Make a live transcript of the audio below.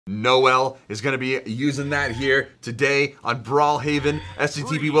noeL is going to be using that here today on Brawlhalla.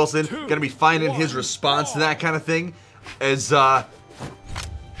 STTP Wilson going to be finding his response to that kind of thing as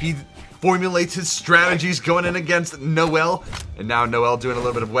he formulates his strategies going in against noeL. And now noeL doing a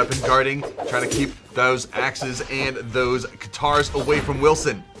little bit of weapon guarding, trying to keep those axes and those guitars away from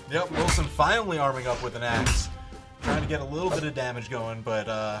Wilson. Yep, Wilson finally arming up with an axe, trying to get a little bit of damage going, but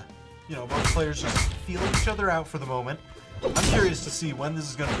you know, both players just feeling each other out for the moment. I'm curious to see when this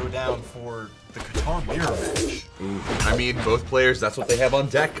is going to go down for the guitar mirror match. Ooh, I mean, both players, that's what they have on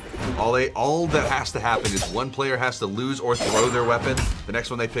deck. All that has to happen is one player has to lose or throw their weapon. The next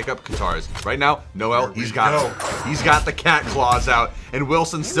one they pick up guitars. Right now, noeL, he's got the cat claws out, and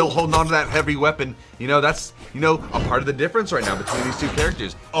Wilson's still holding on to that heavy weapon. You know, that's a part of the difference right now between these two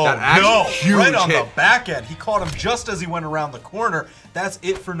characters. Oh that no! Huge right on hit. the back end, he caught him just as he went around the corner. That's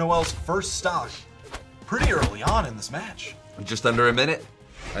it for noeL's first stock. Pretty early on in this match. Just under a minute.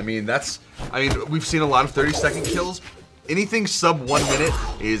 I mean, we've seen a lot of 30-second kills. Anything sub 1 minute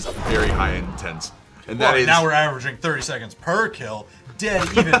is very high intense. And that is now we're averaging 30 seconds per kill. Dead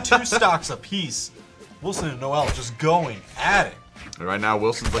even 2 stocks apiece. Wilson and noeL just going at it. And right now,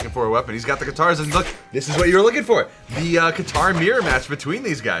 Wilson's looking for a weapon. He's got the guitars, and look, this is what you were looking for. The guitar mirror match between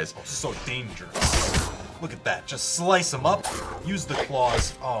these guys. Oh, so dangerous. Look at that. Just slice him up. Use the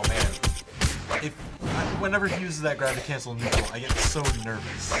claws. Oh, man. Whenever he uses that grab to cancel neutral, I get so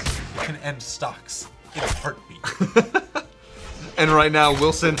nervous. It can end stocks in a heartbeat. And right now,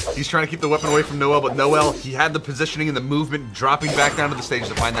 Wilson, he's trying to keep the weapon away from noeL, but noeL, he had the positioning and the movement, dropping back down to the stage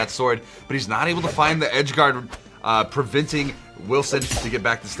to find that sword, but he's not able to find the edge guard, preventing Wilson to get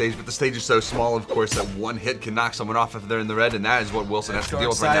back to the stage. But the stage is so small, of course, that one hit can knock someone off if they're in the red, and that is what Wilson has to deal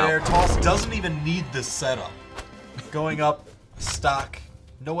with right now. Side air toss doesn't even need this setup. Going up, stock.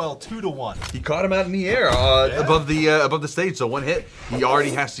 noeL 2-1. He caught him out in the air above the stage, so one hit. He already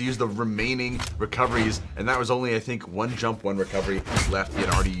has to use the remaining recoveries, and that was only, I think, one jump, one recovery left. He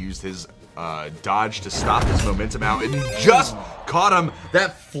had already used his dodge to stop his momentum out, and he just caught him.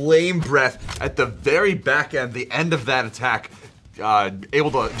 That flame breath at the very back end, the end of that attack,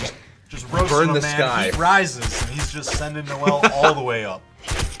 able to just burn the sky. Heat rises, and he's just sending noeL all the way up.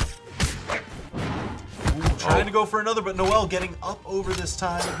 Trying to go for another, but noeL getting up over this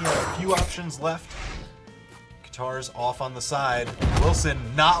time. He had a few options left. Guitars off on the side. Wilson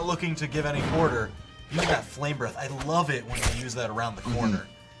not looking to give any quarter. Use that flame breath. I love it when you use that around the corner.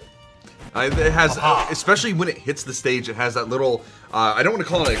 It has, especially when it hits the stage, it has that little, I don't want to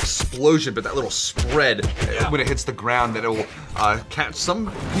call it an explosion, but that little spread when it hits the ground that it will catch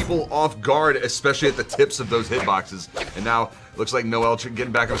some people off guard, especially at the tips of those hitboxes. And now, looks like noeL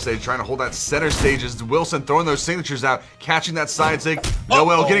getting back on stage, trying to hold that center stage as Wilson throwing those signatures out, catching that side sig.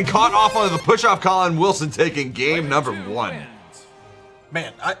 noeL getting caught off on the push-off call, and Wilson taking game number 1.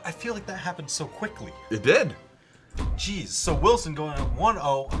 Man, I feel like that happened so quickly. It did. Jeez, so Wilson going at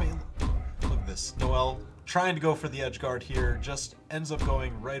 1-0. I mean, look at this. noeL trying to go for the edge guard here, just ends up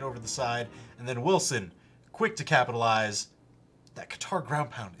going right over the side. And then Wilson, quick to capitalize. That guitar ground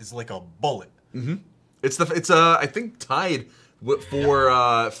pound is like a bullet. It's I think tied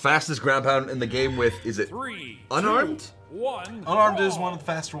for fastest ground pound in the game with, is it 3, unarmed? 2, 1. Unarmed is one of the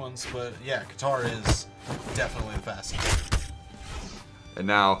faster ones, but yeah, guitar is definitely the fastest. And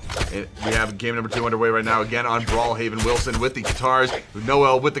now, we have game number 2 underway right now, again on Brawlhalla. Wilson with the guitars,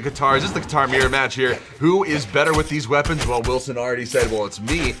 noeL with the guitars. This is the guitar mirror match here. Who is better with these weapons? Well, Wilson already said, well, it's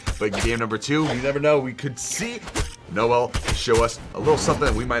me. But game number 2, you never know. We could see noeL show us a little something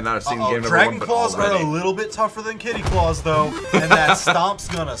that we might not have seen in game number 1. Dragon claws are a little bit tougher than kitty claws, though, and that stomp's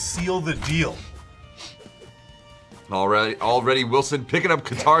gonna seal the deal. Already Wilson picking up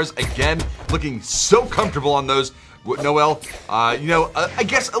guitars again, looking so comfortable on those. noeL, I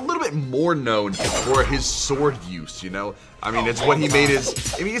guess a little bit more known for his sword use. I mean, it's what he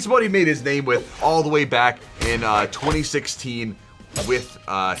made his name with all the way back in 2016 with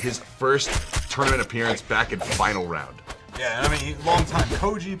his first tournament appearance back in final round. Yeah, I mean, long-time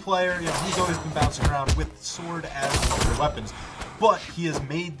Koji player. He's always been bouncing around with sword as one of the weapons, but he has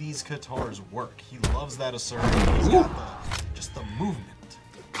made these guitars work. He loves that assertion. He's got just the movement.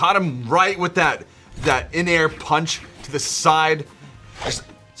 Caught him right with that in-air punch to the side, just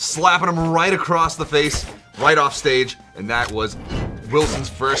slapping him right across the face, right off stage, and that was Wilson's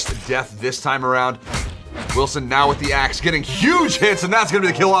first death this time around. Wilson now with the axe, getting huge hits, and that's gonna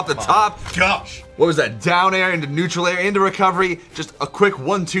be the kill off the top. Gosh! What was that? Down air into neutral air into recovery. Just a quick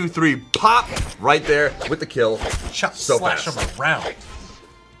 1, 2, 3 pop right there with the kill. Slash him around.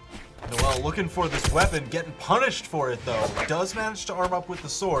 noeL looking for this weapon, getting punished for it though. Does manage to arm up with the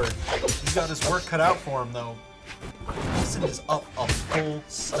sword. He's got his work cut out for him though. Wilson is up a full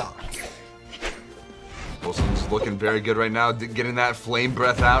stock. Wilson's looking very good right now, getting that flame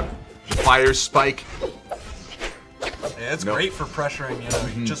breath out. Fire spike. Yeah, it's great for pressuring, you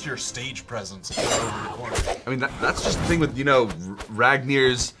know, just your stage presence over the corner. I mean, that's just the thing with, you know,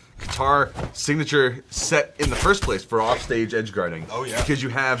 Ragnir's guitar signature set in the first place for offstage edge guarding. Oh yeah. Because you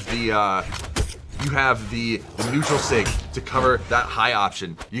have the neutral sig to cover that high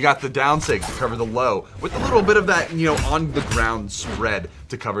option. You got the down sig to cover the low, with a little bit of that, you know, on the ground spread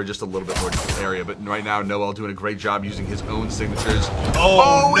to cover just a little bit more area. But right now, noeL doing a great job using his own signatures.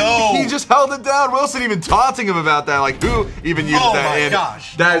 Oh no! He just held it down. Wilson even taunting him about that. Like, who even used that? Oh my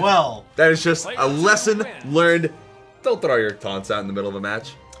gosh! noeL. That is just a lesson learned. Don't throw your taunts out in the middle of a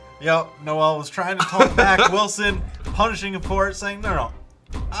match. Yep, noeL was trying to taunt back. Wilson punishing him for it, saying, no,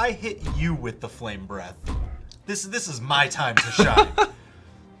 I hit you with the flame breath. This is my time to shine.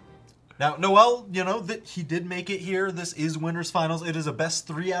 Now, noeL, you know, that he did make it here. This is winners finals. It is a best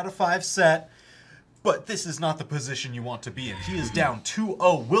 3 out of 5 set. But this is not the position you want to be in. He is down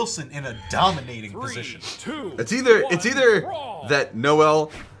 2-0. Wilson in a dominating position. It's either that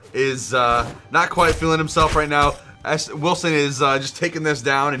noeL is not quite feeling himself right now. Wilson is just taking this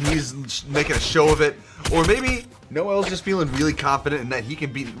down and he's making a show of it. Or maybe noeL's just feeling really confident in that he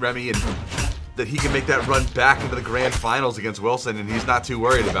can beat Remy and that he can make that run back into the grand finals against Wilson, and he's not too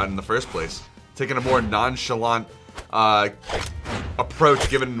worried about it in the first place. Taking a more nonchalant approach,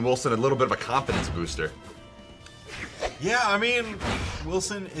 giving Wilson a little bit of a confidence booster. Yeah, I mean,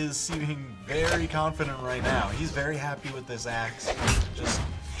 Wilson is seeming very confident right now. He's very happy with this axe. Just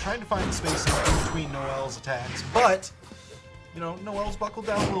trying to find the space in between noeL's attacks, but you know, noeL's buckled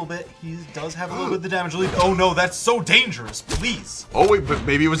down a little bit. He does have a little bit of the damage lead. Oh no, that's so dangerous, please. Oh wait, but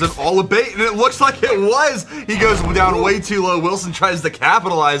maybe it was all a bait, and it looks like it was. He goes down way too low. Wilson tries to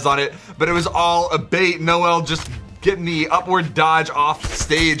capitalize on it, but it was all a bait. noeL just getting the upward dodge off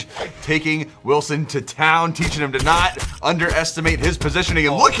stage, taking Wilson to town, teaching him to not underestimate his positioning.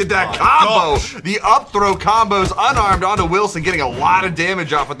 And look at that combo! Gosh. The up throw combos unarmed onto Wilson, getting a lot of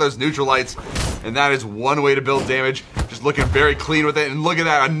damage off with those neutral lights. And that is one way to build damage. Just looking very clean with it. And look at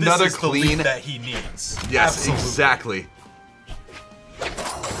that, another this is clean. The lead that he needs. Yes, absolutely. exactly.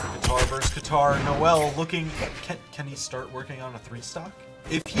 Guitar versus guitar. noeL looking. Can he start working on a 3 stock?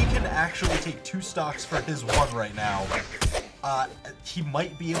 If he can actually take 2 stocks for his 1 right now, he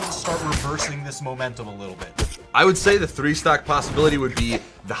might be able to start reversing this momentum a little bit. I would say the 3 stock possibility would be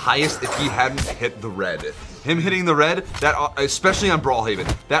the highest if he hadn't hit the red. Him hitting the red, that especially on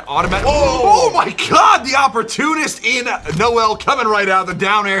Brawlhalla, that automatic. Oh my God! The opportunist in noeL coming right out the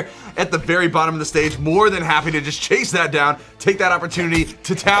down air at the very bottom of the stage. More than happy to just chase that down, take that opportunity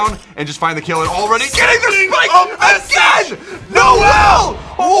to town, and just find the kill. And already getting the spike again! noeL!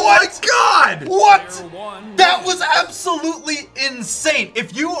 Oh my God! What? That was absolutely insane.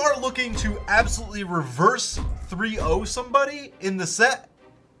 If you are looking to absolutely reverse 3-0 somebody in the set,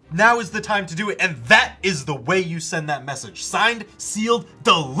 now is the time to do it, and that is the way you send that message. Signed, sealed,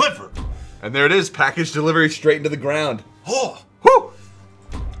 delivered. And there it is, package delivery straight into the ground. Oh. Whew.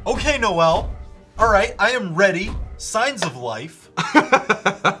 Okay, noeL. All right, I am ready. Signs of life.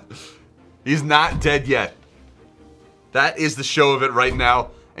 He's not dead yet. That is the show of it right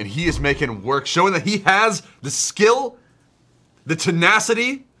now, and he is making work, showing that he has the skill, the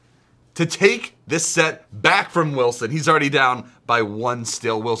tenacity to take this set back from Wilson. He's already down by 1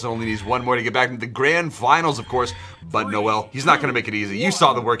 still. Wilson only needs 1 more to get back into the grand finals, of course. But noeL, he's not going to make it easy. You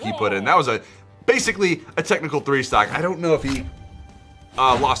saw the work he put in. That was basically a technical 3 stock. I don't know if he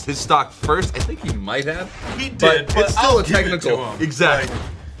lost his stock first. I think he might have. He did, but it's still I'll a technical. give it to him. Exactly.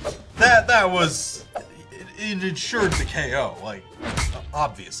 Like, that was, it ensured the KO. Like,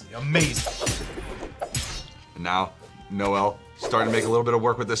 obviously, amazing. And now noeL starting to make a little bit of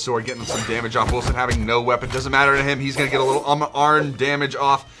work with this sword, getting some damage off. Wilson having no weapon. Doesn't matter to him. He's going to get a little arm damage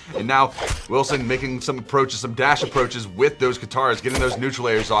off. And now Wilson making some approaches, some dash approaches with those guitars, getting those neutral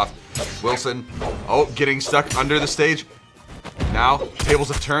layers off. Wilson, getting stuck under the stage. Now, tables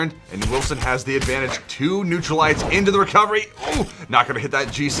have turned, and Wilson has the advantage. 2 neutral lights into the recovery. Ooh, not going to hit that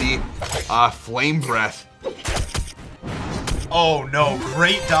GC. Flame breath. Oh no,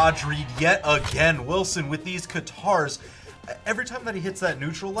 great dodge read yet again. Wilson with these guitars. Every time that he hits that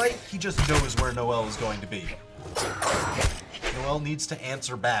neutral light, he just knows where noeL is going to be. noeL needs to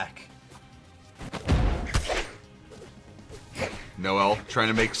answer back. noeL trying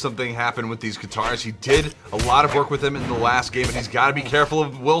to make something happen with these guitars. He did a lot of work with them in the last game, and he's got to be careful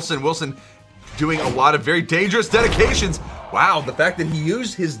of Wilson. Wilson doing a lot of very dangerous dedications. Wow, the fact that he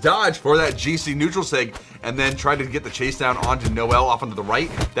used his dodge for that GC neutral sig and then tried to get the chase down onto noeL off onto the right,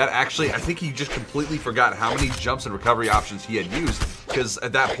 that actually, I think he just completely forgot how many jumps and recovery options he had used, because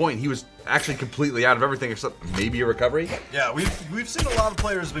at that point he was actually completely out of everything except maybe a recovery. Yeah, we've seen a lot of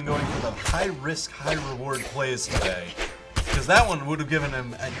players have been going for the high risk, high reward plays today. Because that one would have given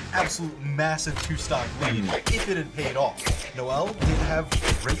him an absolute massive 2-stock lead if it had paid off. noeL did have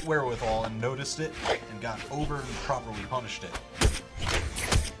great wherewithal and noticed it and got over and properly punished it.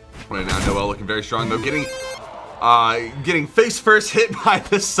 Right now, noeL looking very strong though, getting face first hit by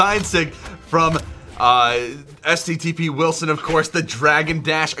the side sig from STTP Wilson, of course, the dragon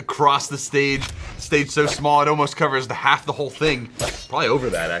dash across the stage. Stage so small it almost covers half the whole thing. Probably over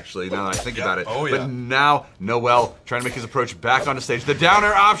that, actually, now that I think about it. Oh, yeah. But now noeL trying to make his approach back onto stage. The down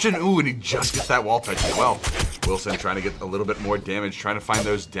air option, ooh, and he just gets that wall touch as well. Wilson trying to get a little bit more damage, trying to find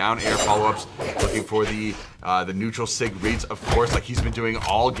those down air follow-ups, looking for the neutral sig reads, of course, like he's been doing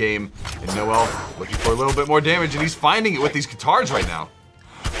all game. And noeL looking for a little bit more damage, and he's finding it with these guitars right now.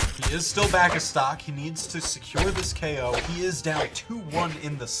 He is still back a stock. He needs to secure this KO. He is down 2-1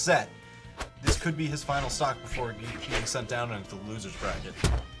 in the set. This could be his final stock before being sent down into the loser's bracket.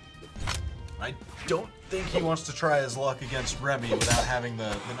 I don't think he wants to try his luck against Remy without having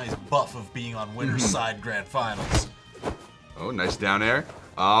the nice buff of being on winner's side grand finals. Oh, nice down air.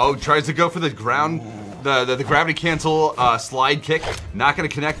 Oh, tries to go for the ground, the gravity cancel slide kick. Not going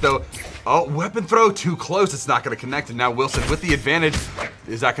to connect though. Oh, weapon throw too close. It's not going to connect. And now Wilson with the advantage.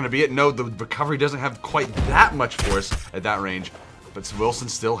 Is that going to be it? No, the recovery doesn't have quite that much force at that range. But Wilson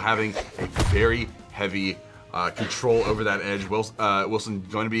still having a very heavy control over that edge. Wilson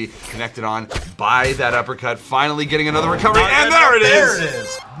going to be connected on by that uppercut. Finally getting another recovery. And there it is! There it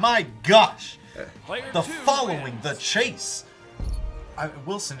is! My gosh! The following, the chase.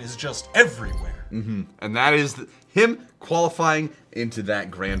 Wilson is just everywhere. And that is him qualifying into that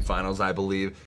grand finals, I believe.